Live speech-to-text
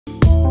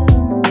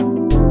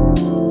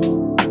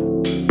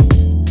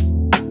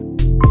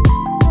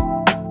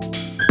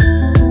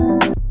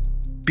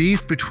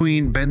beef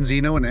between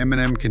Benzino and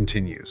Eminem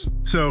continues.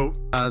 So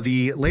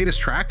the latest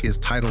track is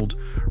titled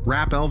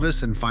Rap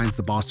Elvis and finds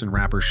the Boston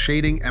rapper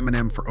shading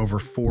Eminem for over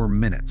 4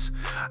 minutes.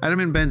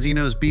 Eminem and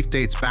Benzino's beef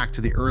dates back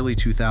to the early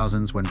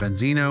 2000s when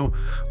Benzino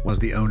was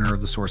the owner of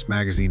the Source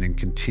magazine and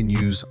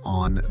continues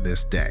on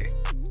this day.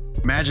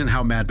 Imagine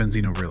how mad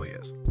Benzino really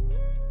is.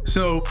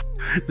 So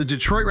the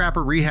Detroit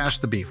rapper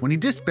rehashed the beef when he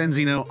dissed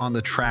Benzino on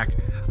the track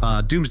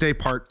Doomsday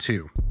Part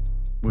 2,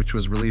 which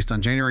was released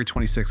on January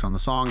 26 on the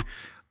song.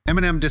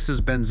 Eminem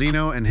disses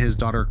Benzino and his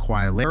daughter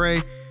Kawhi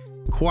Leray.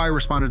 Kawhi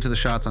responded to the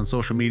shots on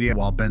social media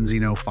while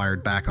Benzino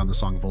fired back on the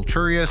song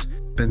Vulturious.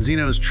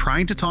 Benzino is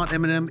trying to taunt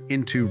Eminem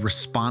into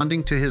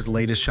responding to his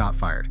latest shot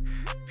fired.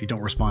 If you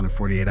don't respond in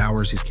 48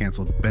 hours, he's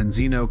canceled.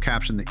 Benzino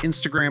captioned the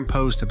Instagram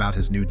post about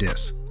his new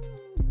diss.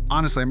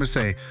 Honestly, I'm gonna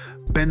say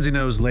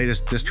Benzino's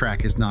latest diss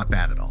track is not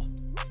bad at all.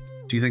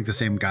 Do you think the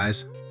same,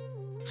 guys?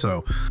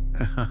 So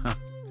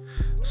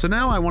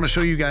now I want to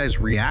show you guys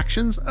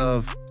reactions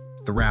of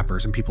the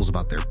rappers and people's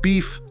about their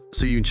beef,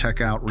 so you can check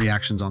out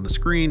reactions on the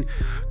screen.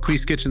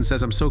 Queez Kitchen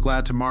says, I'm so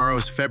glad tomorrow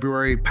is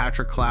February.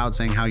 Patrick Cloud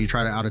saying how you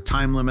try to out a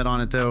time limit on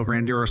it though.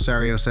 Randy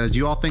Rosario says,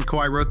 you all think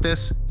Kawhi wrote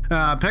this?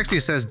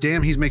 Pexia says,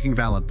 damn, he's making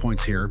valid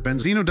points here.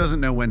 Benzino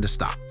doesn't know when to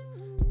stop.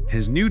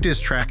 His new diss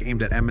track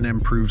aimed at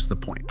Eminem proves the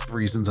point.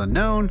 Reasons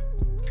unknown.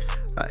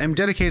 M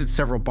dedicated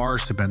several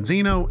bars to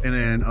Benzino in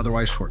an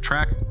otherwise short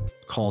track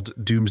called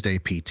Doomsday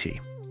PT.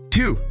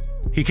 2.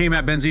 He came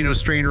at Benzino's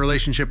strained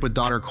relationship with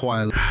daughter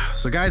Kawhi.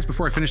 So guys,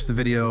 before I finish the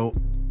video,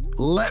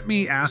 let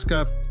me ask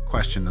a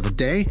question of the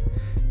day.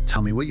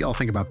 Tell me what y'all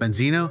think about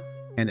Benzino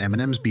and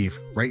Eminem's beef.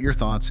 Write your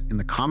thoughts in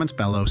the comments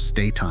below.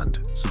 Stay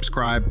tuned.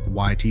 Subscribe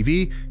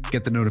YTV,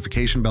 get the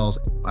notification bells.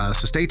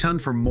 So stay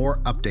tuned for more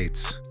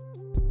updates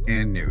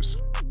and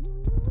news.